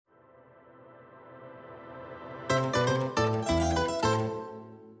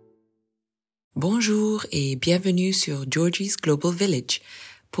Bonjour et bienvenue sur Georgie's Global Village.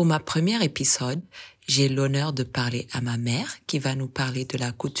 Pour ma première épisode, j'ai l'honneur de parler à ma mère qui va nous parler de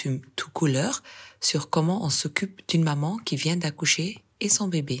la coutume tout couleur sur comment on s'occupe d'une maman qui vient d'accoucher et son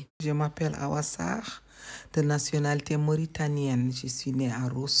bébé. Je m'appelle Awa Sarr, de nationalité mauritanienne. Je suis née à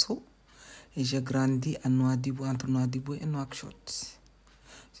Rosso et j'ai grandi à Nouadhibou, entre Nouadhibou et Nouakchott.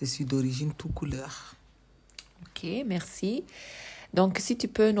 Je suis d'origine tout couleur. Ok, merci. Donc, si tu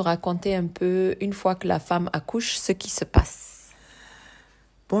peux nous raconter un peu, une fois que la femme accouche, ce qui se passe.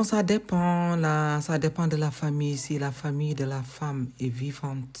 Bon, ça dépend de la famille. Si la famille de la femme est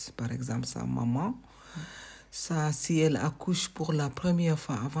vivante, par exemple sa maman, ça, si elle accouche pour la première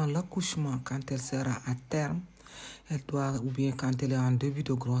fois avant l'accouchement, quand elle sera à terme, elle doit, ou bien quand elle est en début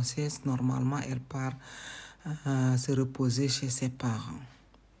de grossesse, normalement, elle part se reposer chez ses parents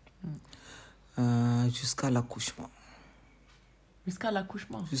jusqu'à l'accouchement. Jusqu'à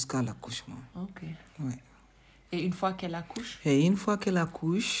l'accouchement? Jusqu'à l'accouchement. Ok. Ouais. Et une fois qu'elle accouche? Et une fois qu'elle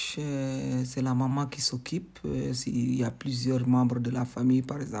accouche, c'est la maman qui s'occupe. S'il y a plusieurs membres de la famille,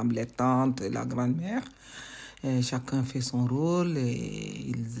 par exemple les tantes, la grand-mère, chacun fait son rôle et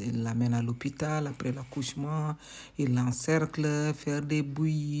il l'amène à l'hôpital après l'accouchement. Il l'encercle, faire des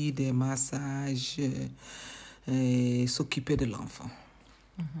bouillies, des massages et s'occuper de l'enfant.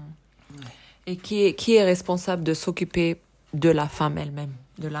 Mm-hmm. Ouais. Et qui est responsable de s'occuper de la femme elle-même,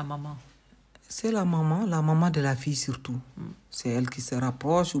 de la maman? C'est la maman de la fille surtout. C'est elle qui se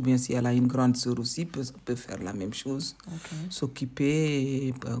rapproche, ou bien si elle a une grande sœur aussi, peut faire la même chose. Okay. S'occuper,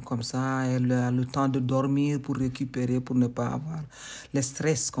 et, comme ça, elle a le temps de dormir pour récupérer, pour ne pas avoir le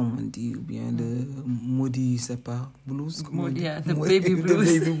stress, comme on dit, ou bien le maudit, c'est pas, blues, baby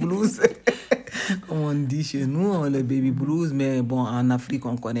blues. Comme on dit chez nous, le baby blues, mais bon, en Afrique,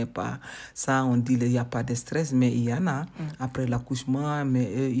 on ne connaît pas ça. On dit qu'il n'y a pas de stress, mais il y en a après l'accouchement.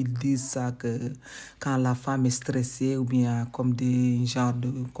 Mais eux, ils disent ça que quand la femme est stressée ou bien comme des genres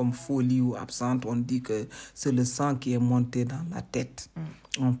de comme folie ou absente, on dit que c'est le sang qui est monté dans la tête.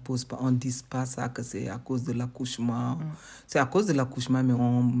 On dit pas ça que c'est à cause de l'accouchement. C'est à cause de l'accouchement, mais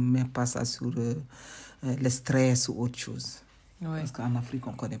on ne met pas ça sur le stress ou autre chose. Ouais. Parce qu'en Afrique,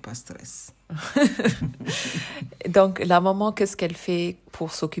 on ne connaît pas le stress. Donc, la maman, qu'est-ce qu'elle fait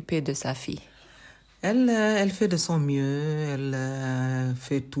pour s'occuper de sa fille? Elle fait de son mieux. Elle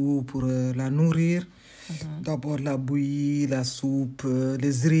fait tout pour la nourrir. D'abord, la bouillie, la soupe,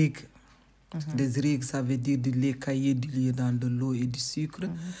 les zrig. Les zrig, ça veut dire du lait caillé, du lait dans de l'eau et du sucre.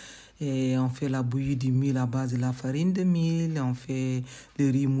 Et on fait la bouillie du mil à base de la farine de mil. On fait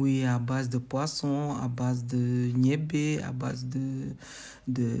le riz mouillé à base de poisson, à base de niébé, à base de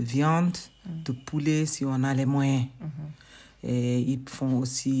viande, de poulet si on a les moyens. Et ils font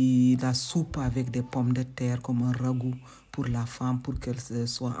aussi la soupe avec des pommes de terre comme un ragoût pour la femme, pour qu'elle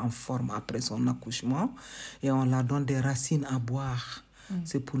soit en forme après son accouchement. Et on la donne des racines à boire.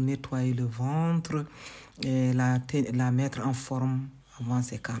 C'est pour nettoyer le ventre et la mettre en forme avant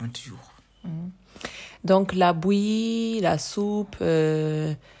ces 40 jours. Donc, la bouillie, la soupe,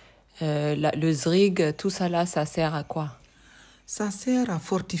 le zrig, tout ça là, ça sert à quoi? Ça sert à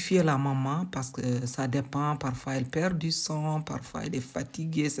fortifier la maman parce que ça dépend. Parfois, elle perd du sang, parfois, elle est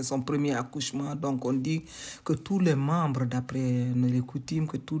fatiguée. C'est son premier accouchement. Donc, on dit que tous les membres, d'après les coutumes,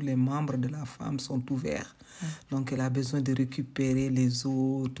 que tous les membres de la femme sont ouverts. Donc, elle a besoin de récupérer les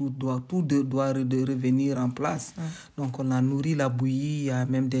os. Tout doit revenir en place. Donc, on a nourri la bouillie. Il y a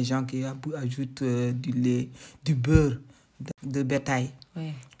même des gens qui ajoutent du lait, du beurre de bétail.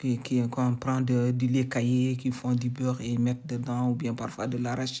 Qu'on prend du lait caillé, qui font du beurre et ils mettent dedans, ou bien parfois de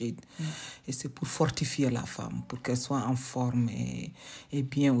l'arachide. Et c'est pour fortifier la femme, pour qu'elle soit en forme et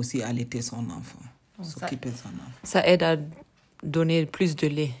bien aussi allaiter son enfant, s'occuper de son enfant. Ça aide à donner plus de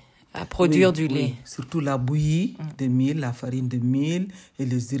lait, à produire du lait. Surtout la bouillie de mil, la farine de mil et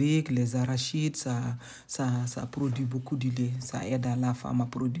les zrig, les arachides, ça produit beaucoup de lait. Ça aide à la femme à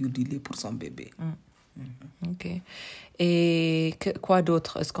produire du lait pour son bébé. Ok. Et quoi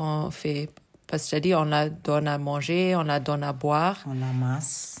d'autre est-ce qu'on fait? Parce que tu as dit, on la donne à manger, on la donne à boire. On la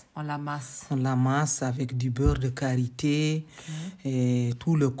masse. On la masse avec du beurre de karité et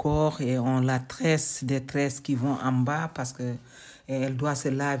tout le corps. Et on la tresse, des tresses qui vont en bas parce que elle doit se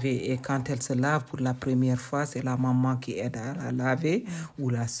laver. Et quand elle se lave pour la première fois, c'est la maman qui aide à la laver, ou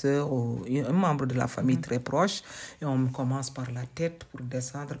la sœur, ou un membre de la famille très proche. Et on commence par la tête pour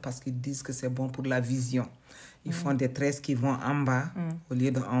descendre parce qu'ils disent que c'est bon pour la vision. Ils font des tresses qui vont en bas au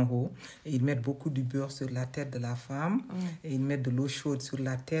lieu d'en haut. Et ils mettent beaucoup de beurre sur la tête de la femme. Et ils mettent de l'eau chaude sur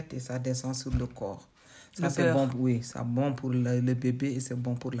la tête et ça descend sur le corps. Ça, c'est bon, oui, c'est bon pour le bébé et c'est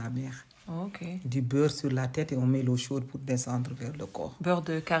bon pour la mère. Ok. Du beurre sur la tête et on met l'eau chaude pour descendre vers le corps. Beurre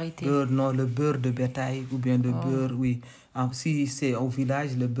de karité. Non, le beurre de bétail ou bien le beurre, oui. Si c'est au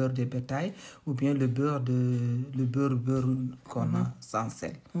village, le beurre de bétail ou bien le beurre qu'on a sans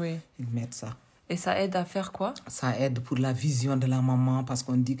sel. Oui. Ils mettent ça. Et ça aide à faire quoi? Ça aide pour la vision de la maman parce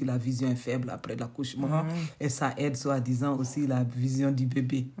qu'on dit que la vision est faible après l'accouchement. Et ça aide soi-disant aussi la vision du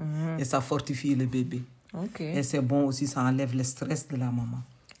bébé. Et ça fortifie le bébé. Ok. Et c'est bon aussi, ça enlève le stress de la maman.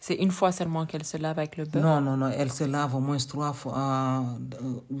 C'est une fois seulement qu'elle se lave avec le beurre? Non, elle se lave au moins 3 fois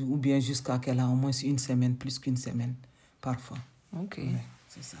ou bien jusqu'à qu'elle a au moins une semaine, plus qu'une semaine, parfois. Ok. Ouais,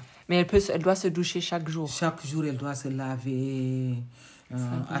 c'est ça. Mais elle doit se doucher chaque jour? Chaque jour, elle doit se laver,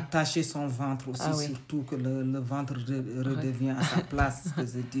 attacher son ventre aussi, surtout que le ventre redevient à sa place.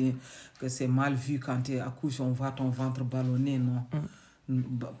 Que c'est mal vu quand tu accouches, on voit ton ventre ballonné, non?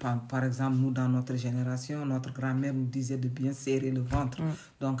 Par exemple, nous, dans notre génération, notre grand-mère nous disait de bien serrer le ventre.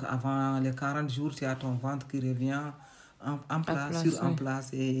 Donc, avant les 40 jours, tu as ton ventre qui revient en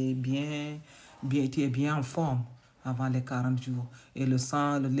place et tu es bien en forme avant les 40 jours. Et le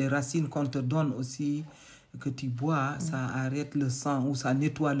sang, les racines qu'on te donne aussi, que tu bois, ça arrête le sang ou ça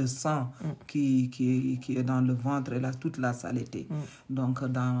nettoie le sang qui est dans le ventre et toute la saleté. Donc,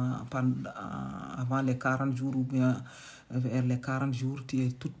 avant les 40 jours ou bien vers les 40 jours, tu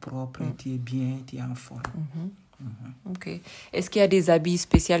es toute propre, tu es bien, tu es en forme. Ok. Est-ce qu'il y a des habits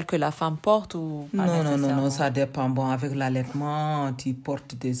spéciaux que la femme porte ou pas nécessairement? Non, ça dépend. Bon, avec l'allaitement, tu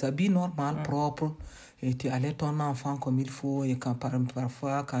portes des habits normaux, propres. Et tu allaites ton enfant comme il faut. Et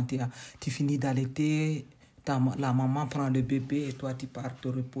parfois, quand tu finis d'allaiter, la maman prend le bébé et toi, tu pars te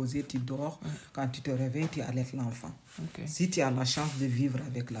reposer, tu dors. Quand tu te réveilles, tu allaites l'enfant. Okay. Si tu as la chance de vivre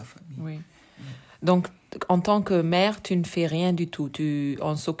avec la famille. Oui. Donc, en tant que mère, tu ne fais rien du tout.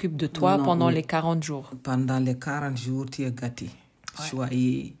 On s'occupe de toi pendant les 40 jours. Pendant les 40 jours, tu es gâté,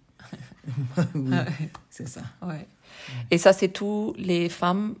 choyé. Oui, c'est ça. Ouais. Et ça, c'est tous les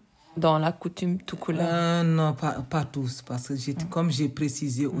femmes dans la coutume toucouleur? Non, pas tous. Parce que, comme j'ai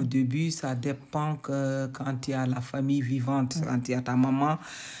précisé au début, ça dépend que quand tu as la famille vivante, quand tu as ta maman,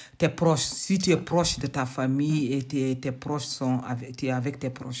 tes proches. Si tu es proche de ta famille et tes proches tu es avec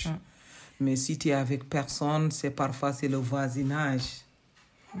tes proches. Mais si tu es avec personne, parfois c'est le voisinage.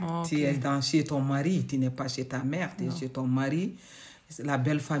 Okay. Tu es chez ton mari, tu n'es pas chez ta mère, tu es chez ton mari. La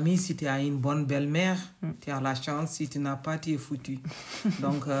belle famille, si tu as une bonne belle-mère, tu as la chance. Si tu n'as pas, tu es foutu.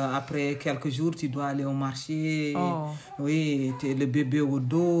 Donc, après quelques jours, tu dois aller au marché. Oui, tu es le bébé au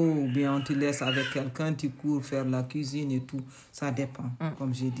dos, ou bien on te laisse avec quelqu'un, tu cours faire la cuisine et tout. Ça dépend.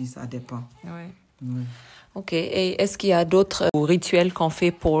 Comme j'ai dit, ça dépend. Oui. Ok. Et est-ce qu'il y a d'autres rituels qu'on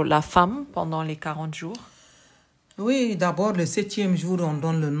fait pour la femme pendant les 40 jours? Oui, d'abord, le 7e jour, on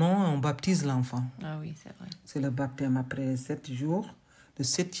donne le nom et on baptise l'enfant. Ah oui, c'est vrai. C'est le baptême après 7 jours. Le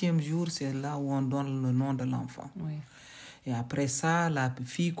 7e jour, c'est là où on donne le nom de l'enfant. Oui. Et après ça, la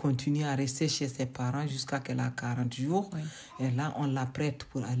fille continue à rester chez ses parents jusqu'à qu'elle a 40 jours. Oui. Et là, on la prête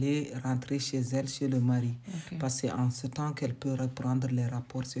pour aller rentrer chez elle, chez le mari. Okay. Parce que c'est en ce temps qu'elle peut reprendre les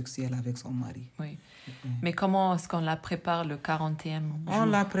rapports sexuels avec son mari. Oui. Mais comment est-ce qu'on la prépare le 40e jour? On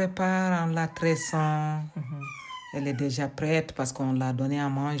la prépare en la tressant. Elle est déjà prête parce qu'on l'a donné à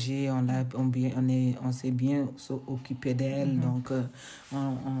manger, on s'est bien occupé d'elle. Donc,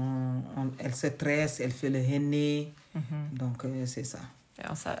 elle se tresse, elle fait le henné. Donc, c'est ça.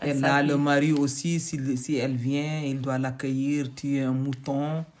 Et là, le mari aussi, si elle vient, il doit l'accueillir, tuer un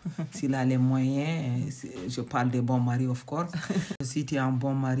mouton, s'il a les moyens. Je parle des bons maris, of course. Si tu es un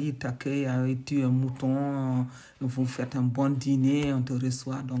bon mari, il t'accueille, tuer un mouton, vous faites un bon dîner, on te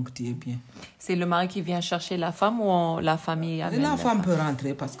reçoit, donc tu es bien. C'est le mari qui vient chercher la femme ou la famille amène la femme peut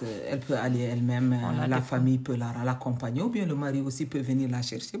rentrer parce qu'elle peut aller elle-même, la famille peut l'accompagner, ou bien le mari aussi peut venir la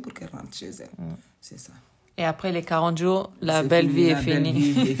chercher pour qu'elle rentre chez elle. C'est ça. Et après les 40 jours, la belle vie est finie. La belle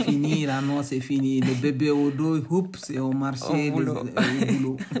vie est finie, la noce est finie. Le bébé au dos, c'est au marché, au boulot.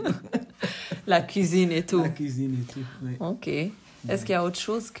 La cuisine et tout. La cuisine et tout, oui. Ok. Est-ce qu'il y a autre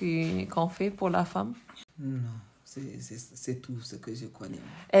chose qu'on fait pour la femme? Non, c'est tout ce que je connais.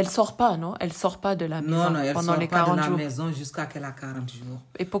 Elle sort pas, non? Elle sort pas de la maison pendant les 40 jours? Non, elle sort pas de la maison jusqu'à qu'elle a 40 jours.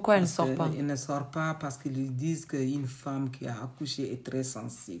 Et pourquoi elle ne sort pas? Elle ne sort pas parce qu'ils disent qu'une femme qui a accouché est très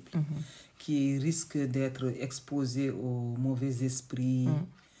sensible. Qui risque d'être exposé aux mauvais esprits.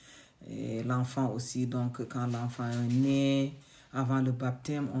 Et l'enfant aussi. Donc, quand l'enfant est né, avant le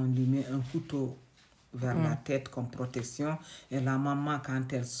baptême, on lui met un couteau vers la tête comme protection. Et la maman,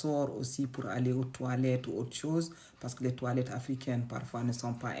 quand elle sort aussi pour aller aux toilettes ou autre chose, parce que les toilettes africaines parfois ne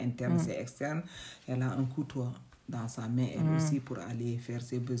sont pas internes, c'est externe, elle a un couteau dans sa main, elle aussi, pour aller faire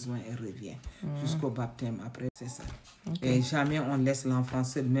ses besoins, elle revient. Jusqu'au baptême, après, c'est ça. Et jamais on laisse l'enfant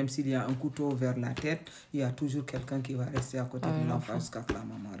seul, même s'il y a un couteau vers la tête, il y a toujours quelqu'un qui va rester à côté de l'enfant jusqu'à ce que la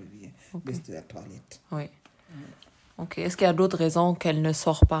maman revienne de la toilette. Oui. Ok. Est-ce qu'il y a d'autres raisons qu'elle ne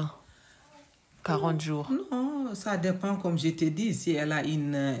sort pas 40 jours? Non, ça dépend, comme je t'ai dit. Si elle a,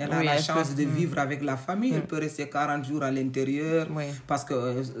 la chance de vivre avec la famille, elle peut rester 40 jours à l'intérieur. Parce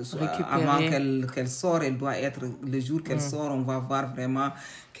que avant qu'elle sorte, elle doit être, le jour qu'elle sort, on va voir vraiment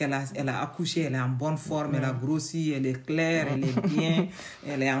qu'elle a accouché, elle est en bonne forme, elle a grossi, elle est claire, elle est bien,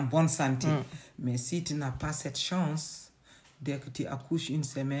 elle est en bonne santé. Mais si tu n'as pas cette chance, dès que tu accouches une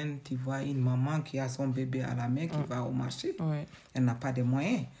semaine, tu vois une maman qui a son bébé à la main, qui va au marché. Elle n'a pas de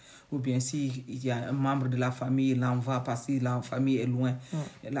moyens. Ou bien s'il y a un membre de la famille, il l'envoie parce que la famille est loin.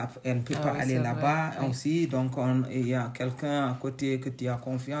 Elle ne peut pas aller là-bas aussi. Donc, il y a quelqu'un à côté que tu as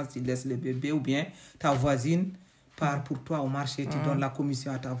confiance, tu laisses le bébé. Ou bien ta voisine part pour toi au marché, tu donnes la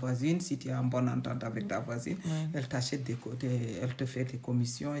commission à ta voisine. Si tu as une bonne entente avec ta voisine, elle t'achète elle te fait tes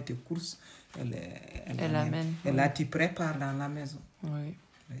commissions et tes courses. Elle amène. Et là, tu prépares dans la maison.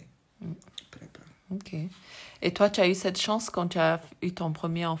 Tu prépares. Ok. Et toi, tu as eu cette chance quand tu as eu ton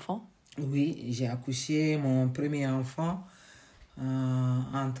premier enfant? Oui, j'ai accouché mon premier enfant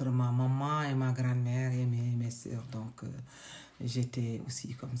entre ma maman et ma grand-mère et mes soeurs. Donc, j'étais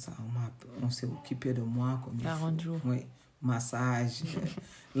aussi comme ça. On s'est occupé de moi comme 40 jours. Oui, massage.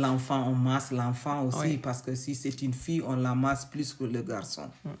 L'enfant, on masse l'enfant aussi parce que si c'est une fille, on la masse plus que le garçon.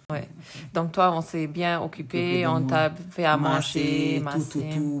 Donc, toi, on s'est bien occupé, on t'a fait à manger,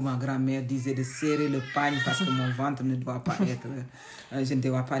 tout. Ma grand-mère disait de serrer le pagne parce que mon ventre ne doit pas être... je ne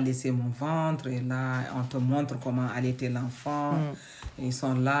dois pas laisser mon ventre. Et là, on te montre comment allaiter l'enfant. Ils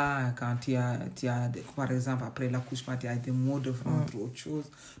sont là quand tu as, par exemple, après l'accouchement, tu as des maux de ventre ou autre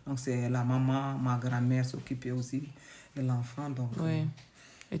chose. Donc, c'est la maman, ma grand-mère s'occupait aussi de l'enfant. Donc,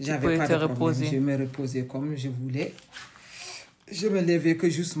 et tu j'avais pas te de reposer. Je me reposais comme je voulais. Je me levais que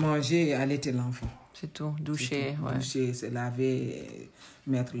juste manger et allaiter l'enfant. C'est tout, doucher. Doucher, se laver,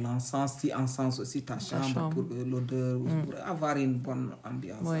 mettre l'encens, si encens aussi ta chambre. Pour l'odeur, pour avoir une bonne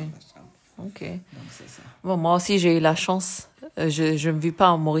ambiance dans la chambre. Ok. Donc, c'est ça. Bon, moi aussi, j'ai eu la chance. Je ne vis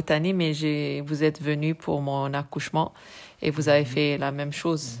pas en Mauritanie, mais vous êtes venu pour mon accouchement et vous avez fait la même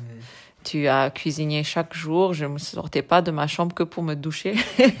chose. Tu as cuisiné chaque jour. Je ne me sortais pas de ma chambre que pour me doucher.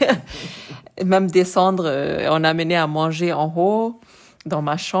 Même descendre, on amenait à manger en haut. Dans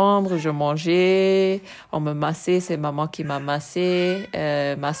ma chambre, je mangeais. On me massait. C'est maman qui m'a massé.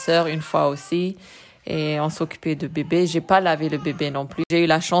 Ma sœur, une fois aussi. Et on s'occupait de bébé. J'ai pas lavé le bébé non plus. J'ai eu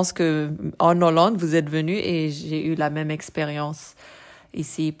la chance que en Hollande, vous êtes venu et j'ai eu la même expérience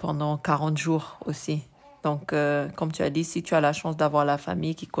ici pendant 40 jours aussi. Donc, comme tu as dit, si tu as la chance d'avoir la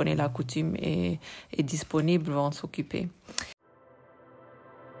famille qui connaît la coutume et est disponible, vont s'occuper.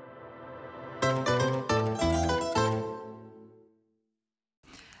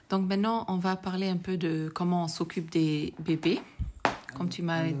 Donc maintenant, on va parler un peu de comment on s'occupe des bébés. Comme tu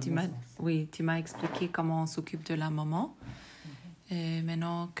m'as expliqué comment on s'occupe de la maman. Et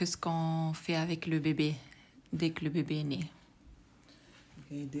maintenant, qu'est-ce qu'on fait avec le bébé dès que le bébé est né?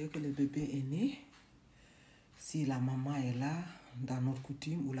 Et dès que le bébé est né, si la maman est là, dans notre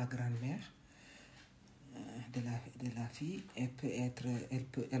coutume, ou la grand-mère de la fille,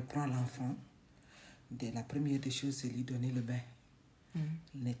 elle prend l'enfant. La première des choses, c'est lui donner le bain, le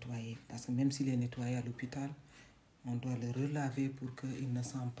nettoyer. Parce que même s'il est nettoyé à l'hôpital, on doit le relaver pour qu'il ne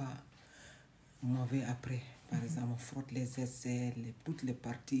sente pas mauvais après. Par exemple, on frotte les aisselles, toutes les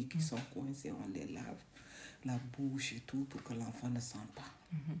parties qui sont coincées, on les lave, la bouche et tout, pour que l'enfant ne sente pas.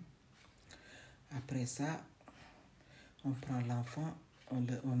 Après ça, on prend l'enfant,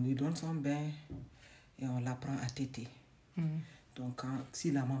 on lui donne son bain et on l'apprend à téter. Donc,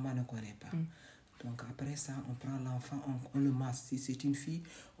 si la maman ne connaît pas. Donc, après ça, on prend l'enfant, on le masse. Si c'est une fille,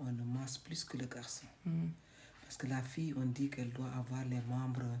 on le masse plus que le garçon. Parce que la fille, on dit qu'elle doit avoir les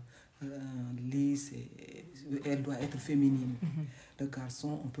membres lisses, elle doit être féminine. Le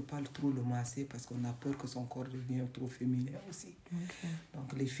garçon, on ne peut pas trop le masser parce qu'on a peur que son corps devienne trop féminin aussi.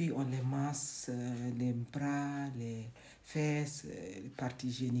 Donc les filles, on les masse, les bras, les fesses, les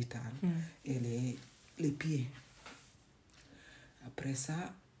parties génitales et les pieds. Après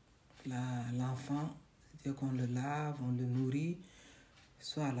ça, l'enfant, dès qu'on le lave, on le nourrit,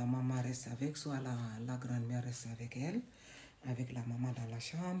 soit la maman reste avec, soit la grand-mère reste avec elle, avec la maman dans la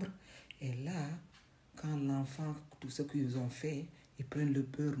chambre. Et là, quand l'enfant, tout ce qu'ils ont fait, ils prennent le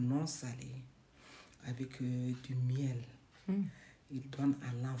beurre non salé avec du miel. Ils donnent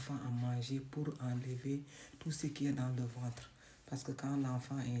à l'enfant à manger pour enlever tout ce qui est dans le ventre. Parce que quand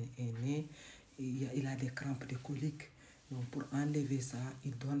l'enfant est né, il a des crampes, des coliques. Donc pour enlever ça,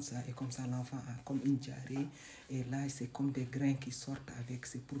 il donne ça et comme ça l'enfant a comme une diarrhée. Et là, c'est comme des grains qui sortent avec,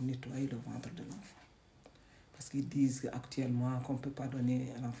 c'est pour nettoyer le ventre de l'enfant. Parce qu'ils disent actuellement qu'on ne peut pas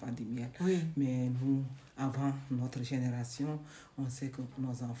donner à l'enfant du miel. Oui. Mais nous, avant notre génération, on sait que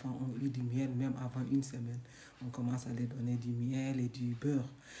nos enfants ont eu du miel même avant une semaine. On commence à les donner du miel et du beurre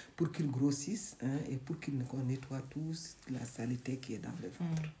pour qu'ils grossissent et pour qu'ils nettoient tous la saleté qui est dans le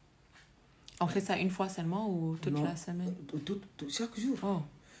ventre. On fait ça une fois seulement ou toute la semaine? Chaque jour. Oh.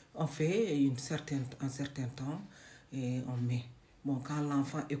 On fait un certain temps et on met. Bon, quand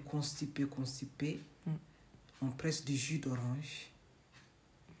l'enfant est constipé, on presse du jus d'orange.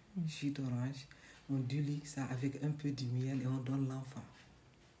 On dilue ça avec un peu de miel et on donne l'enfant.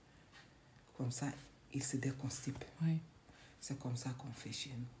 Comme ça, il se déconstipe. Oui. C'est comme ça qu'on fait chez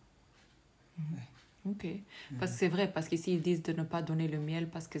nous. Ouais. Ok. Parce que c'est vrai, parce qu'ici ils disent de ne pas donner le miel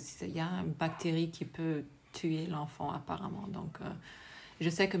parce qu'il y a une bactérie qui peut tuer l'enfant apparemment. Donc, je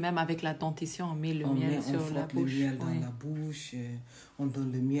sais que même avec la dentition, on met le miel sur la bouche. On le miel dans la bouche. On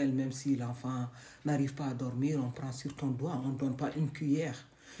donne le miel même si l'enfant n'arrive pas à dormir. On prend sur ton doigt. On ne donne pas une cuillère.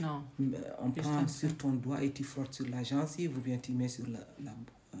 Non. On prend sur ton doigt et tu frottes sur la gencive ou bien tu mets sur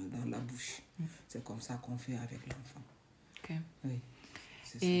dans la bouche. C'est comme ça qu'on fait avec l'enfant. Ok. Oui.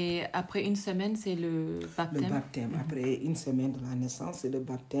 Et après une semaine, c'est le baptême? Le baptême. Après une semaine de la naissance, c'est le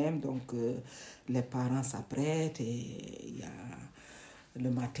baptême. Donc, les parents s'apprêtent et il y a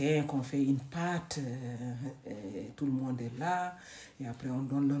le matin qu'on fait une pâte. Et tout le monde est là. Et après, on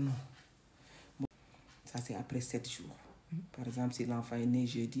donne le nom. Bon, ça, c'est après 7 jours. Par exemple, si l'enfant est né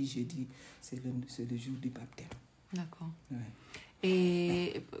jeudi, c'est le jour du baptême. D'accord. Ouais.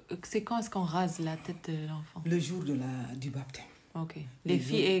 Et c'est quand est-ce qu'on rase la tête de l'enfant? Le jour du baptême. Ok. Les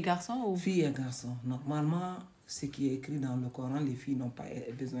filles et garçons ou? Filles et garçons. Normalement, ce qui est écrit dans le Coran, les filles n'ont pas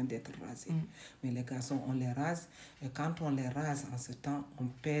besoin d'être rasées. Mais les garçons, on les rase. Et quand on les rase, en ce temps, on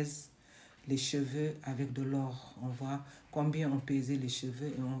pèse les cheveux avec de l'or. On voit combien on pesait les cheveux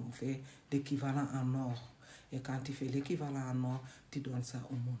et on fait l'équivalent en or. Et quand tu fais l'équivalent en or, tu donnes ça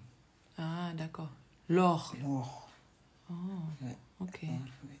au monde. Ah, d'accord. L'or. L'or. Oh, Ouais. ok. L'or,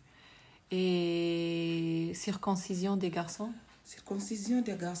 ouais. Et circoncision des garçons? Circoncision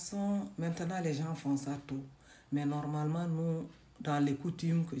des garçons, maintenant les gens font ça tôt. Mais normalement, nous, dans les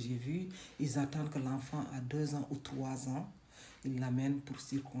coutumes que j'ai vues, ils attendent que l'enfant a 2 ans ou 3 ans. Ils l'amènent pour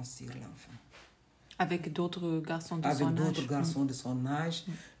circoncire l'enfant. Avec d'autres garçons de son âge? Avec d'autres garçons de son âge.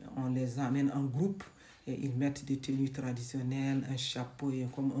 On les amène en groupe et ils mettent des tenues traditionnelles, un chapeau et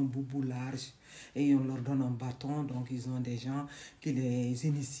comme un boubou large. Et on leur donne un bâton. Donc, ils ont des gens qui les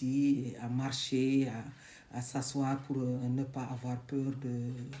initient à marcher, à s'asseoir pour ne pas avoir peur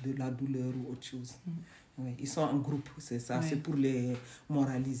de la douleur ou autre chose. Oui, ils sont en groupe, c'est ça. Oui. C'est pour les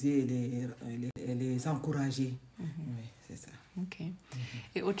moraliser et les encourager. Oui, c'est ça. Ok.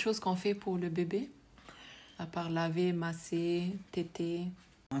 Et autre chose qu'on fait pour le bébé? À part laver, masser, téter?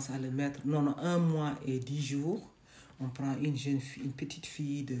 On commence à le mettre, 1 mois et 10 jours. On prend une petite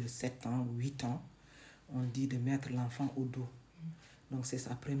fille de 7 ans ou 8 ans. On dit de mettre l'enfant au dos. Donc, c'est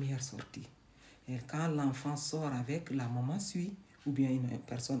sa première sortie. Et quand l'enfant sort avec, la maman suit, ou bien une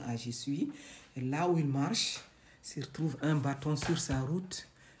personne âgée suit. Et là où il marche, s'il trouve un bâton sur sa route,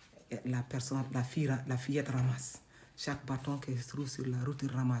 la fillette ramasse. Chaque bâton qui se trouve sur la route,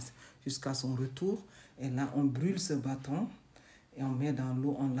 il ramasse jusqu'à son retour. Et là, on brûle ce bâton et on met dans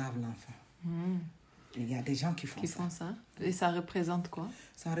l'eau, on lave l'enfant. Il y a des gens qui font ça. Et ça représente quoi?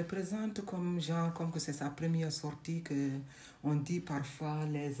 Ça représente comme que c'est sa première sortie, que on dit parfois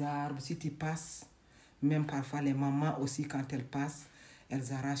les arbres, si tu passes, même parfois les mamans aussi quand elles passent,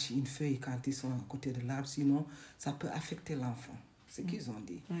 elles arrachent une feuille quand ils sont à côté de l'arbre, sinon ça peut affecter l'enfant. C'est ce qu'ils ont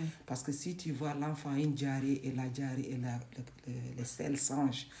dit. Parce que si tu vois l'enfant a une diarrhée et la diarrhée et les selles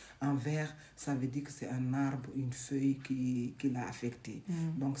sangent en vert, ça veut dire que c'est un arbre, une feuille qui l'a affecté.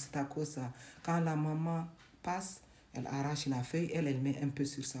 Donc c'est à cause de ça. Quand la maman passe, elle arrache la feuille, elle met un peu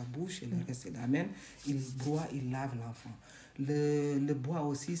sur sa bouche et le reste elle l'amène. Il broie, il lave l'enfant. Le bois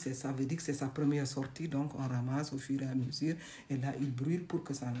aussi, ça veut dire que c'est sa première sortie, donc on ramasse au fur et à mesure et là il brûle pour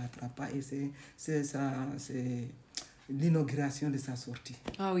que ça ne l'attrape pas et c'est l'inauguration de sa sortie.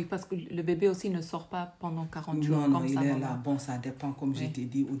 Ah oui, parce que le bébé aussi ne sort pas pendant 40 jours non, comme il sa est maman. là. Bon, ça dépend, comme je t'ai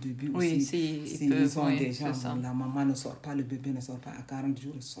dit au début oui, aussi. Ils ont des gens, la maman ne sort pas, le bébé ne sort pas, à 40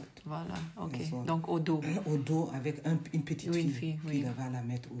 jours, il sort. Voilà, ok. Donc au dos. Au dos, avec une petite fille qui va la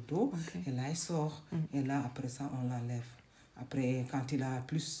mettre au dos. Et là, elle sort. Et là, après ça, on l'enlève. Après, quand il a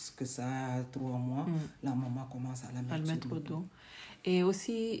plus que ça, 3 mois, la maman commence à la mettre au dos. Et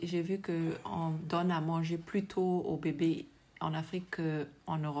aussi, j'ai vu qu'on donne à manger plus tôt au bébé en Afrique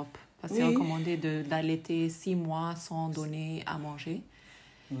qu'en Europe. Parce que c'est recommandé d'allaiter 6 mois sans donner à manger.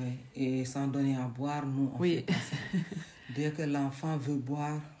 Oui, et sans donner à boire, nous, on fait pas ça. Dès que l'enfant veut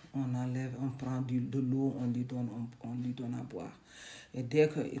boire, on prend de l'eau, on lui donne à boire. Et dès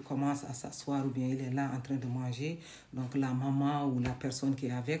qu'il commence à s'asseoir ou bien il est là en train de manger, donc la maman ou la personne qui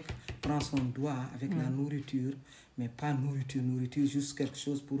est avec prend son doigt avec la nourriture, mais pas nourriture, juste quelque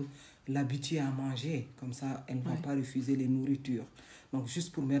chose pour l'habituer à manger. Comme ça, elle ne va pas refuser les nourritures. Donc,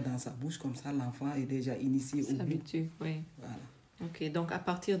 juste pour mettre dans sa bouche, comme ça, l'enfant est déjà initié au goût. S'habitue, oui. Voilà. Ok, donc à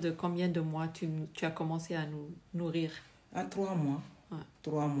partir de combien de mois tu as commencé à nous nourrir? À 3 mois. Ouais.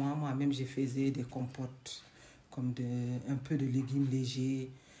 3 mois, moi-même, je faisais des compotes, comme un peu de légumes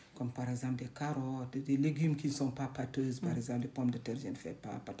légers, comme par exemple des carottes, des légumes qui ne sont pas pâteuses, par exemple des pommes de terre, je ne fais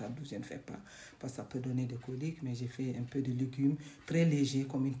pas, patates douces, je ne fais pas, parce que ça peut donner des coliques, mais j'ai fait un peu de légumes très légers,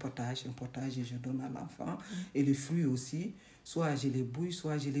 comme un potage et je donne à l'enfant. Et les fruits aussi, soit je les bouille,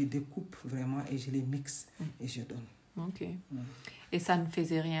 soit je les découpe vraiment et je les mixe et je donne. Ok. Et ça ne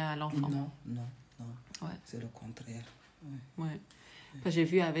faisait rien à l'enfant? Non. Ouais. C'est le contraire. Ouais. J'ai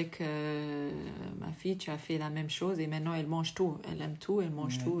vu avec ma fille, tu as fait la même chose et maintenant elle mange tout. Elle aime tout, elle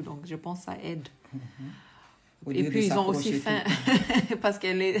mange tout. Donc je pense que ça aide. Et puis ils ont aussi faim parce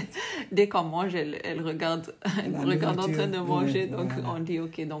dès qu'on mange, elle regarde en train de manger. Donc on dit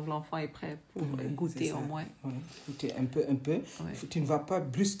ok, donc l'enfant est prêt pour goûter au moins. Ouais. Goûter un peu. Ouais. Tu ne vas pas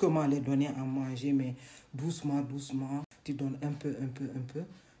brusquement les donner à manger, mais doucement, tu donnes un peu,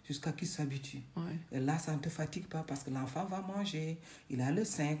 jusqu'à qu'il s'habitue. Ouais. Et là, ça ne te fatigue pas parce que l'enfant va manger. Il a le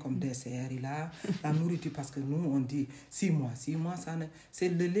sein comme dessert, il a la nourriture parce que nous, on dit 6 mois, c'est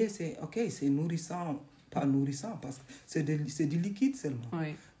le lait, c'est nourrissant. Pas nourrissant parce que c'est du liquide seulement.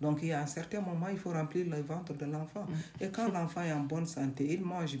 Oui. Donc, il y a un certain moment, il faut remplir le ventre de l'enfant. Et quand l'enfant est en bonne santé, il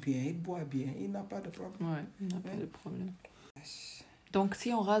mange bien, il boit bien, il n'a pas de problème. Oui, il n'a pas de problème. Donc,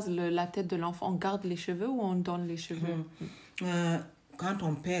 si on rase la tête de l'enfant, on garde les cheveux ou on donne les cheveux? Quand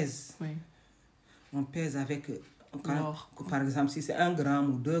on pèse, on pèse avec... l'or. Par exemple, si c'est 1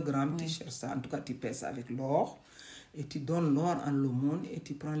 gramme ou 2 grammes, tu cherches ça. En tout cas, tu pèses avec l'or et tu donnes l'or en l'aumône et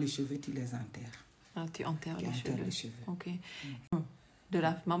tu prends les cheveux, tu les enterres. Ah, tu enterres les cheveux. Ok. De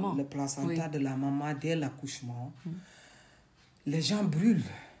la maman. Le placenta de la maman dès l'accouchement. Les gens brûlent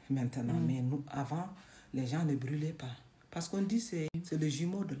maintenant, mais nous, avant, les gens ne brûlaient pas. Parce qu'on dit que c'est le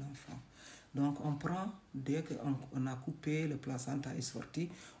jumeau de l'enfant. Donc, on prend, dès qu'on a coupé, le placenta est sorti,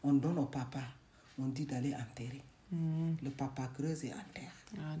 on donne au papa. On dit d'aller enterrer. Le papa creuse et enterre.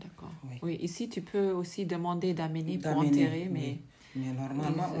 Ah, d'accord. Oui, ici, tu peux aussi demander d'amener pour enterrer, mais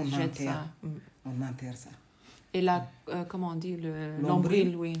normalement, on enterre ça. Et là, comment on dit,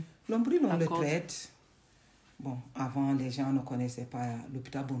 l'ombril, oui. L'ombril, on le traite. Bon, avant, les gens ne connaissaient pas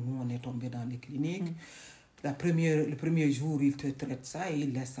l'hôpital. Bon, nous, on est tombés dans les cliniques. Le premier jour, ils te traitent ça et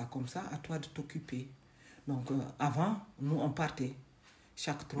ils laissent ça comme ça. À toi de t'occuper. Donc, avant, nous, on partait.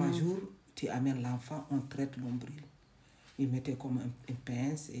 Chaque 3 jours, tu amènes l'enfant, on traite l'ombril. Ils mettaient comme une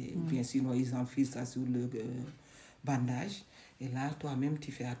pince et bien sinon, ils enfilent ça sur le bandage. Et là, toi-même,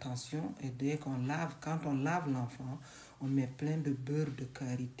 tu fais attention. Et quand on lave l'enfant, on met plein de beurre de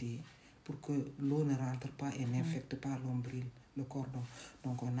karité pour que l'eau ne rentre pas et n'infecte pas l'ombril, le cordon.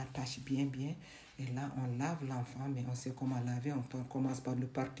 Donc, on attache bien. Et là, on lave l'enfant, mais on sait comment laver. On commence par le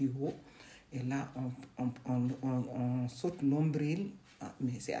parti haut. Et là, on saute l'ombril,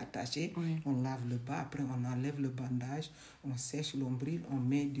 mais c'est attaché. On lave le bas. Après, on enlève le bandage. On sèche l'ombril. On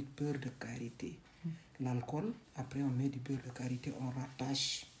met du beurre de karité. L'alcool, après on met du beurre de karité, on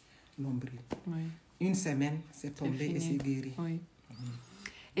rattache l'ombril. 1 semaine, c'est tombé et c'est guéri.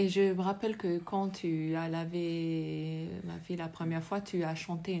 Et je me rappelle que quand tu as lavé ma fille la première fois, tu as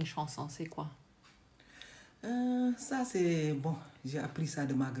chanté une chanson, c'est quoi? Ça c'est, bon, j'ai appris ça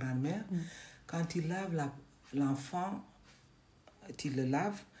de ma grand-mère. Quand tu laves l'enfant, tu le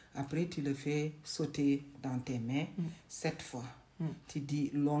laves, après tu le fais sauter dans tes mains 7 fois. Tu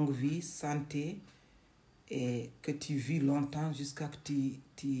dis longue vie, santé, et que tu vis longtemps jusqu'à que tu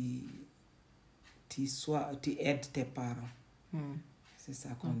aides tes parents. C'est ça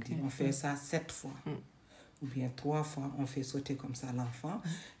qu'on dit. On fait ça 7 fois. Ou bien 3 fois, on fait sauter comme ça l'enfant.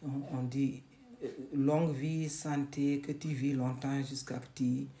 On dit longue vie, santé, que tu vis longtemps jusqu'à que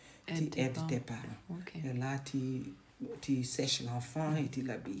tu aides tes parents. Et là, tu sèches l'enfant et tu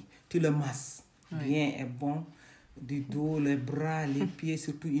l'habilles. Tu le masses bien et bon. Du dos, les bras, les pieds,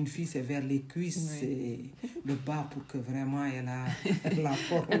 surtout une fille, c'est vers les cuisses et le bas pour que vraiment elle a la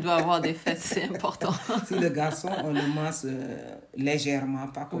forme. Elle doit avoir des fesses, c'est important. Si le garçon, on le masse légèrement,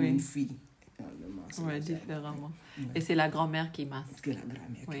 pas comme une fille. On le masse différemment. Et c'est la grand-mère qui masse. C'est la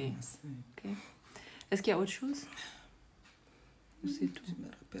grand-mère qui masse. Okay. Est-ce qu'il y a autre chose? C'est tout. Je me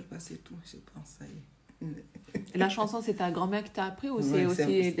rappelle pas, c'est tout, je pense, ça y est. La chanson, c'est ta grand-mère qui t'a appris ou c'est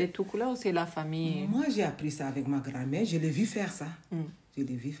aussi des tout couleurs ou c'est la famille? Moi, j'ai appris ça avec ma grand-mère. Je l'ai vu faire ça. Je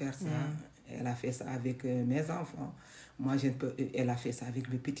l'ai vu faire ça. Elle a fait ça avec mes enfants. Moi, elle a fait ça avec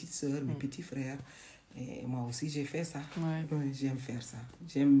mes petites soeurs, mes petits frères. Et moi aussi, j'ai fait ça. Oui, j'aime faire ça.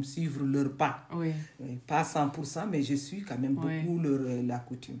 J'aime suivre leur pas. Oui, pas 100%, mais je suis quand même beaucoup la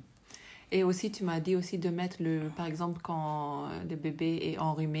coutume. Et aussi, tu m'as dit aussi de mettre, par exemple, quand le bébé est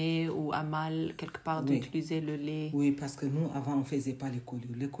enrhumé ou a mal quelque part, d'utiliser le lait. Oui, parce que nous, avant, on ne faisait pas les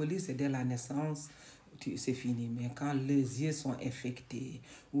collyres. Les collyres, c'est dès la naissance, c'est fini. Mais quand les yeux sont infectés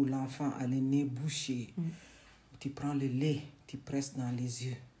ou l'enfant a le nez bouché, tu prends le lait, tu presses dans les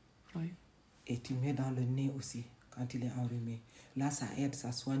yeux. Oui. Et tu mets dans le nez aussi, quand il est enrhumé. Là, ça aide,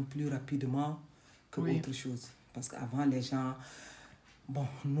 ça soigne plus rapidement que autre chose. Parce qu'avant, les gens... Bon,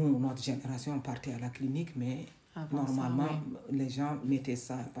 nous, notre génération, on partait à la clinique, mais normalement, les gens mettaient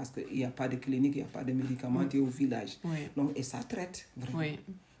ça parce qu'il n'y a pas de clinique, il n'y a pas de médicaments, tu es au village. Donc, et ça traite, vraiment.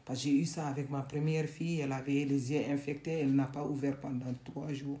 Parce que j'ai eu ça avec ma première fille, elle avait les yeux infectés, elle n'a pas ouvert pendant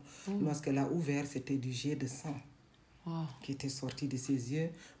 3 jours. Lorsqu'elle a ouvert, c'était du jet de sang qui était sorti de ses yeux.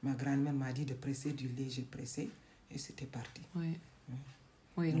 Ma grand-mère m'a dit de presser du lait, j'ai pressé et c'était parti.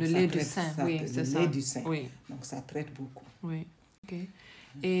 Oui, le lait du sein, c'est ça. Le lait du sein, donc ça traite beaucoup. Oui. Okay.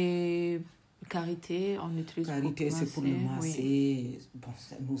 Et karité, on utilise karité, c'est pour le masser. Bon,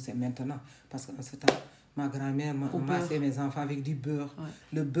 nous, c'est maintenant. Parce qu'en ce temps, ma grand-mère massait mes enfants avec du beurre.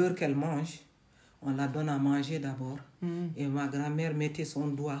 Le beurre qu'elle mange, on la donne à manger d'abord. Et ma grand-mère mettait son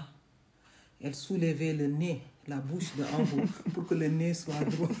doigt. Elle soulevait le nez, la bouche de en haut, pour que le nez soit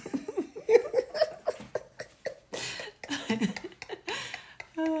droit.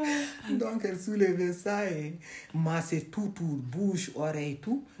 Donc, elle soulevait ça et massait tout, bouche, oreille,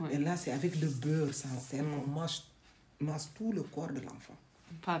 tout. Et là, c'est avec le beurre sans sel qu'on masse tout le corps de l'enfant.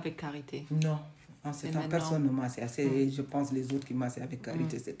 Pas avec karité. Non. En ce temps, personne ne massait. Je pense les autres qui massaient avec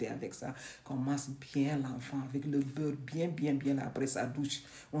karité, c'était avec ça. Qu'on masse bien l'enfant avec le beurre, bien. Après sa douche,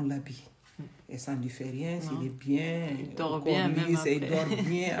 on l'habille. Et ça ne lui fait rien, s'il est bien. Il dort bien, même après. Il dort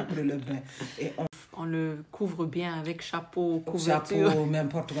bien après le bain. Et on le couvre bien avec chapeau, couverture. Chapeau,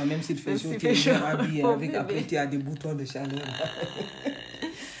 n'importe quoi, même s'il fait chaud, tu es bien habillé. Après, tu as des boutons de chaleur.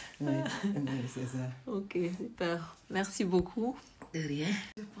 oui, c'est ça. Ok, super. Merci beaucoup. De rien.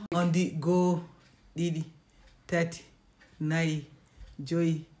 On dit go, didi, tati, nayi,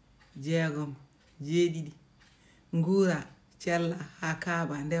 joyi, jeegom, jeeɗiɗi, nguura, cella, ha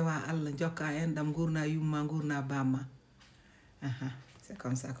kaaba, ndewa Allah, jokka endam, gurna yumma, gurna bamma. C'est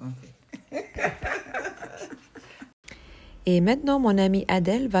comme ça qu'on fait. Et maintenant, mon amie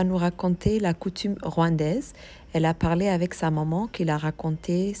Adèle va nous raconter la coutume rwandaise. Elle a parlé avec sa maman qui l'a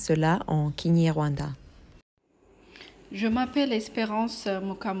raconté cela en Kinyarwanda. Je m'appelle Espérance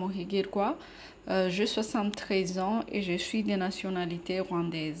Mukamuhigirwa, j'ai 73 ans et je suis de nationalité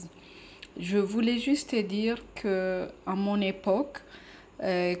rwandaise. Je voulais juste te dire qu'à mon époque,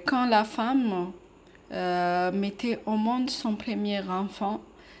 quand la femme mettait au monde son premier enfant,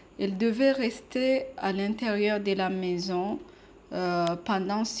 elle devait rester à l'intérieur de la maison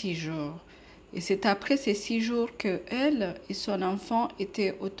pendant 6 jours. Et c'est après ces 6 jours qu'elle et son enfant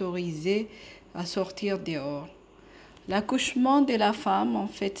étaient autorisés à sortir dehors. L'accouchement de la femme, en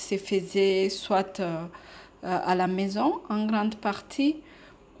fait, se faisait soit à la maison, en grande partie,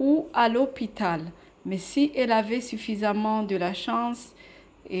 ou à l'hôpital. Mais si elle avait suffisamment de la chance,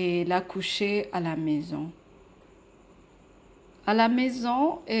 elle accouchait à la maison. À la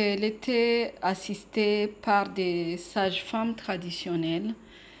maison, elle était assistée par des sages-femmes traditionnelles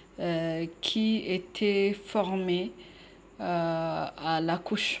qui étaient formées à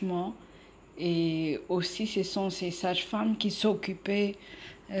l'accouchement. Et aussi, ce sont ces sages-femmes qui s'occupaient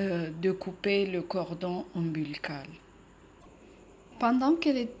de couper le cordon ombilical. Pendant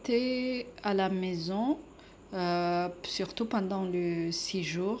qu'elle était à la maison, surtout pendant les 6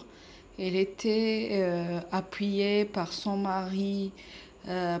 jours, elle était appuyée par son mari,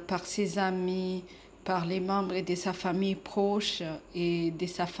 par ses amis, par les membres de sa famille proche et de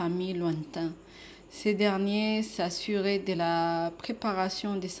sa famille lointaine. Ces derniers s'assuraient de la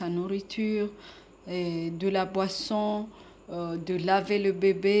préparation de sa nourriture, de la boisson, de laver le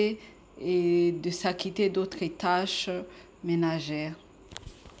bébé et de s'acquitter d'autres tâches ménagères.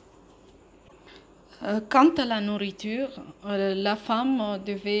 Quant à la nourriture, la femme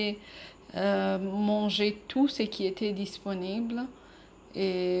devait manger tout ce qui était disponible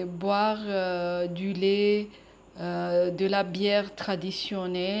et boire du lait, de la bière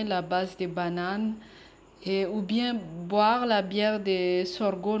traditionnelle à base de bananes ou bien boire la bière de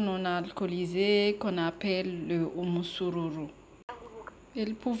sorgho non alcoolisée qu'on appelle le umusururu.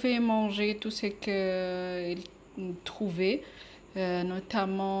 Il pouvait manger tout ce qu'il trouvait,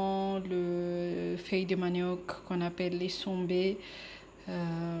 notamment le feuille de manioc qu'on appelle les sombés,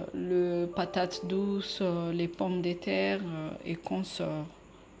 le patate douce, les pommes de terre et consorts.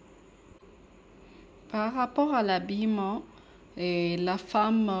 Par rapport à l'habillement, et la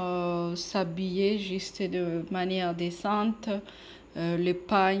femme s'habillait juste de manière décente, les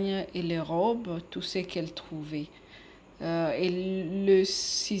pagnes et les robes, tout ce qu'elle trouvait. Et le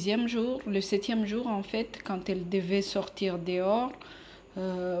septième jour, en fait, quand elle devait sortir dehors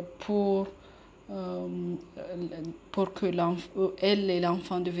pour que elle et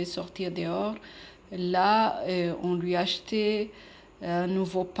l'enfant devaient sortir dehors, là, on lui achetait un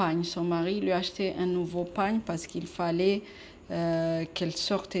nouveau pagne. Son mari lui achetait un nouveau pagne parce qu'il fallait qu'elle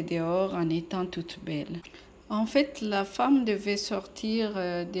sorte dehors en étant toute belle. En fait, la femme devait sortir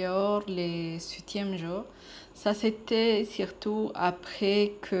dehors les 7e jours. Ça, c'était surtout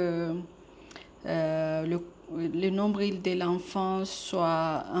après que le nombril de l'enfant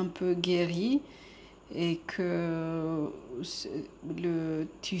soit un peu guéri et que le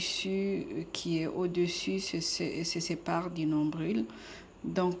tissu qui est au-dessus se sépare du nombril.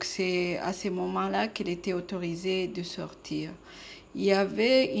 Donc, c'est à ce moment-là qu'elle était autorisée de sortir. Il y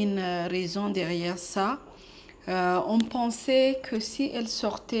avait une raison derrière ça. On pensait que si elle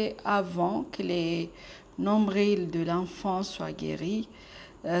sortait avant que les nombrils de l'enfant soient guéris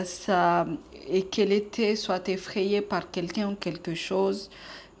et qu'elle était soit effrayée par quelqu'un ou quelque chose,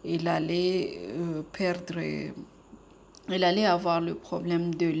 elle allait elle allait avoir le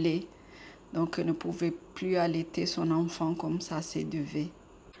problème de lait. Donc, elle ne pouvait plus allaiter son enfant comme ça se devait.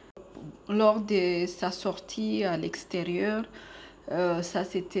 Lors de sa sortie à l'extérieur, ça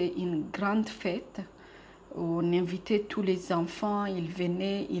c'était une grande fête. On invitait tous les enfants, ils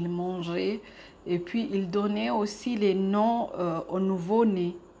venaient, ils mangeaient et puis ils donnaient aussi les noms aux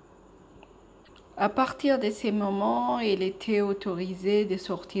nouveau-nés. À partir de ces moments, elle était autorisée de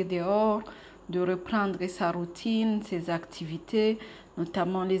sortir dehors, de reprendre sa routine, ses activités,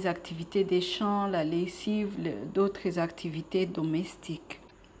 notamment les activités des champs, la lessive, d'autres activités domestiques.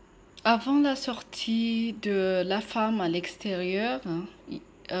 Avant la sortie de la femme à l'extérieur,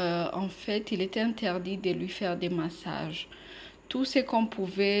 en fait, il était interdit de lui faire des massages. Tout ce qu'on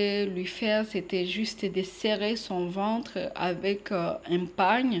pouvait lui faire, c'était juste de serrer son ventre avec un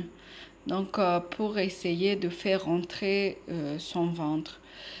pagne, donc pour essayer de faire rentrer son ventre.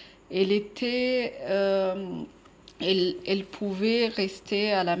 Elle pouvait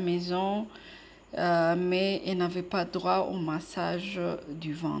rester à la maison, mais elle n'avait pas droit au massage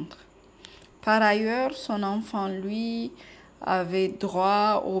du ventre. Par ailleurs, son enfant, lui, avait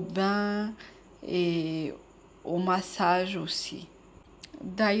droit au bain et au massage aussi.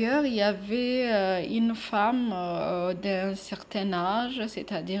 D'ailleurs, il y avait une femme d'un certain âge,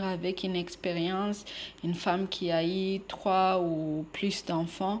 c'est-à-dire avec une expérience, une femme qui a eu 3 ou plus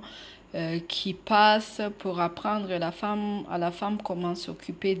d'enfants, qui passe pour apprendre à la femme comment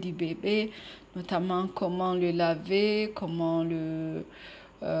s'occuper du bébé, notamment comment le laver, comment le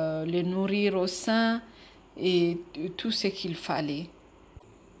nourrir au sein et tout ce qu'il fallait.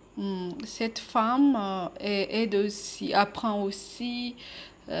 Cette femme apprend aussi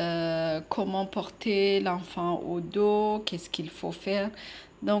comment porter l'enfant au dos, qu'est-ce qu'il faut faire.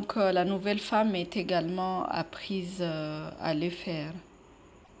 Donc la nouvelle femme est également apprise à le faire.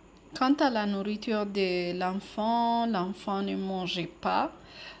 Quant à la nourriture de l'enfant ne mangeait pas.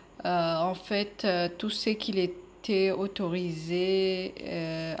 En fait, tout ce qu'il était autorisé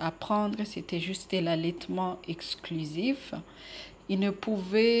à prendre, c'était juste de l'allaitement exclusif. Il ne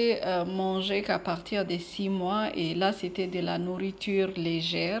pouvait manger qu'à partir de 6 mois et là, c'était de la nourriture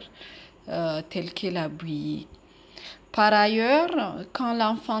légère, telle que la bouillie. Par ailleurs, quand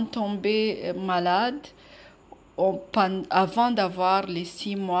l'enfant tombait malade, avant d'avoir les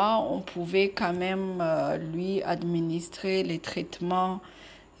 6 mois, on pouvait quand même lui administrer les traitements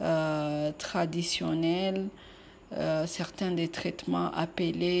traditionnels, certains des traitements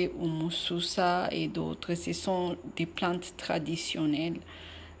appelés Umususa et d'autres. Ce sont des plantes traditionnelles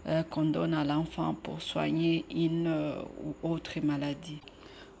qu'on donne à l'enfant pour soigner une ou autre maladie.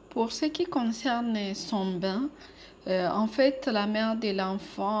 Pour ce qui concerne son bain, en fait, la mère de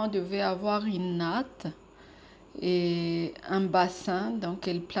l'enfant devait avoir une natte et un bassin. Donc,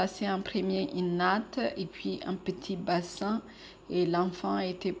 elle plaçait en premier une natte et puis un petit bassin et l'enfant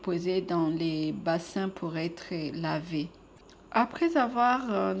était posé dans les bassins pour être lavé. Après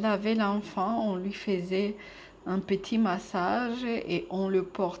avoir lavé l'enfant, on lui faisait un petit massage et on le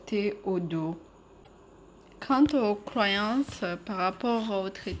portait au dos. Quant aux croyances par rapport au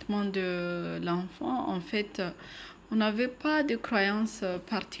traitement de l'enfant, en fait, On n'avait pas de croyances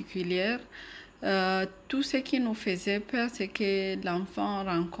particulières. Tout ce qui nous faisait peur, c'est que l'enfant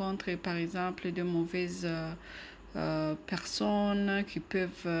rencontre, par exemple, de mauvaises personnes qui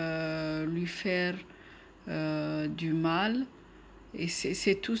peuvent lui faire du mal. Et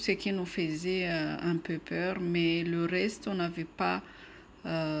c'est tout ce qui nous faisait un peu peur, mais le reste, on n'avait pas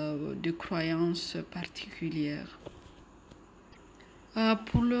de croyances particulières.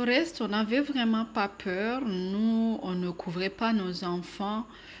 Pour le reste, on n'avait vraiment pas peur. Nous, on ne couvrait pas nos enfants.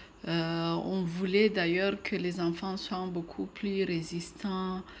 On voulait d'ailleurs que les enfants soient beaucoup plus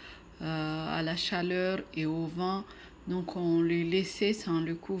résistants à la chaleur et au vent. Donc, on les laissait sans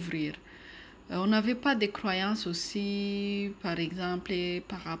le couvrir. On n'avait pas de croyances aussi, par exemple,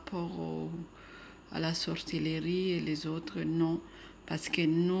 par rapport à la sorcellerie et les autres, non. Parce que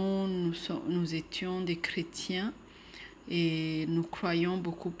nous étions des chrétiens et nous croyons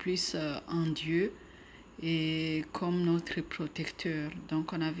beaucoup plus en Dieu et comme notre protecteur.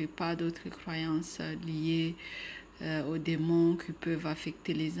 Donc on n'avait pas d'autres croyances liées aux démons qui peuvent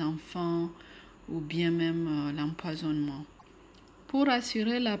affecter les enfants ou bien même l'empoisonnement. Pour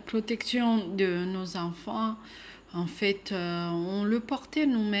assurer la protection de nos enfants, en fait, on le portait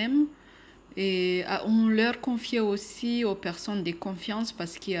nous-mêmes et on leur confiait aussi aux personnes de confiance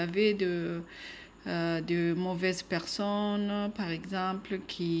parce qu'il y avait de mauvaises personnes, par exemple,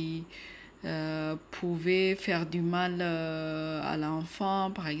 qui pouvaient faire du mal à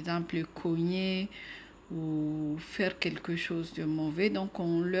l'enfant, par exemple, le cogner ou faire quelque chose de mauvais. Donc,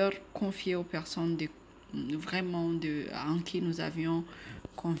 on leur confiait aux personnes en qui nous avions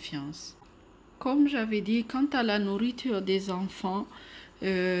confiance. Comme j'avais dit, quant à la nourriture des enfants,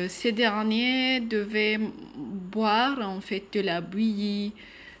 ces derniers devaient boire en fait de la bouillie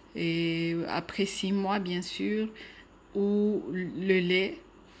et après 6 mois bien sûr, ou le lait,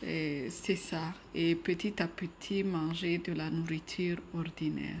 c'est ça, et petit à petit manger de la nourriture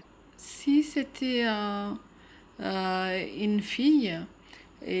ordinaire. Si c'était une fille,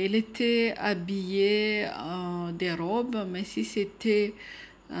 elle était habillée en des robes, mais si c'était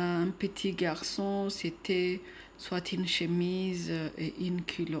un petit garçon, c'était soit une chemise et une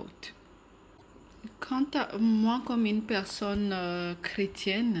culotte. Quant à moi, comme une personne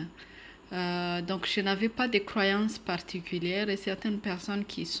chrétienne, donc je n'avais pas de croyances particulières et certaines personnes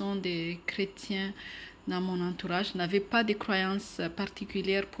qui sont des chrétiens dans mon entourage n'avaient pas de croyances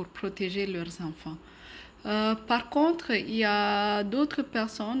particulières pour protéger leurs enfants. Par contre, il y a d'autres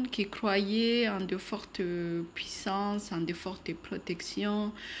personnes qui croyaient en de fortes puissances, en de fortes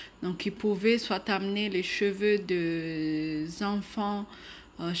protections, donc qui pouvaient soit amener les cheveux des enfants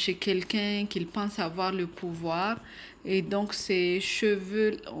chez quelqu'un qu'ils pensent avoir le pouvoir. Et donc,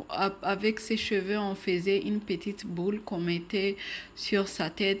 avec ces cheveux, on faisait une petite boule qu'on mettait sur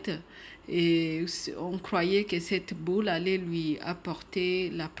sa tête et on croyait que cette boule allait lui apporter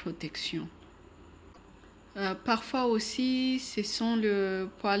la protection. Parfois aussi, ce sont le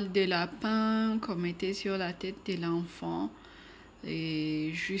poil de lapin qu'on mettait sur la tête de l'enfant et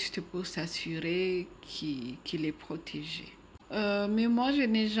juste pour s'assurer qu'il est protégé. Mais moi, je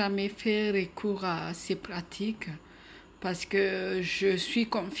n'ai jamais fait recours à ces pratiques parce que je suis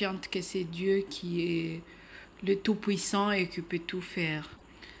confiante que c'est Dieu qui est le Tout-Puissant et qui peut tout faire.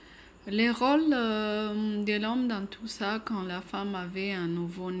 Les rôles de l'homme dans tout ça, quand la femme avait un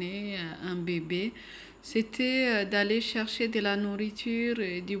nouveau-né, un bébé, c'était d'aller chercher de la nourriture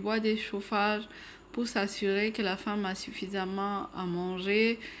et du bois de chauffage pour s'assurer que la femme a suffisamment à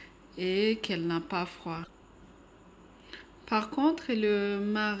manger et qu'elle n'a pas froid. Par contre, le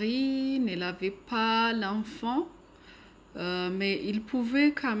mari ne lavait pas l'enfant, mais il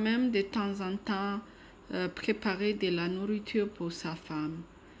pouvait quand même de temps en temps préparer de la nourriture pour sa femme.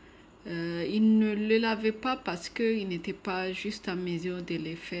 Il ne le lavait pas parce qu'il n'était pas juste en mesure de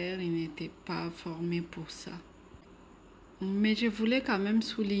le faire, il n'était pas formé pour ça. Mais je voulais quand même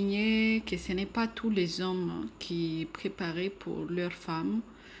souligner que ce n'est pas tous les hommes qui préparaient pour leurs femmes.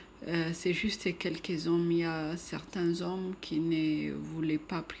 C'est juste quelques hommes. Il y a certains hommes qui ne voulaient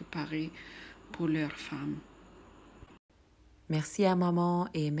pas préparer pour leurs femmes. Merci à maman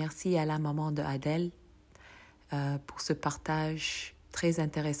et merci à la maman de Adèle pour ce partage très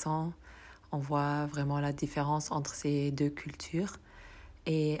intéressant. On voit vraiment la différence entre ces deux cultures.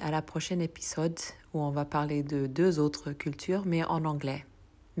 Et à la prochaine épisode où on va parler de 2 autres cultures, mais en anglais.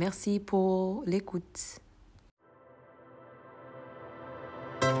 Merci pour l'écoute.